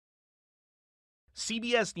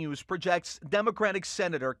CBS News projects Democratic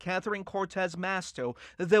Senator Cortez Masto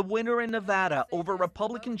the winner in Nevada over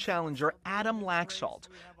Republican challenger Adam Laxalt.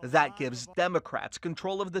 That gives Democrats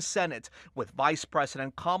control of the Senate, with Vice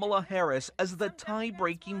President Kamala Harris as the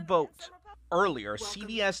tie-breaking vote. Earlier,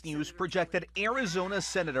 CBS News projected Arizona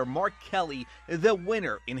Senator Mark Kelly the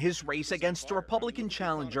winner in his race against Republican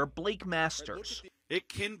challenger Blake Masters. It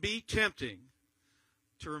can be tempting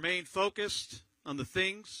to remain focused on the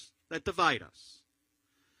things that divide us.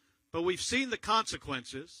 But we've seen the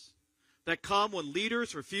consequences that come when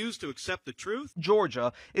leaders refuse to accept the truth.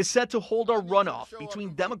 Georgia is set to hold a runoff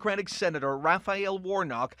between Democratic Senator Raphael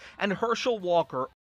Warnock and Herschel Walker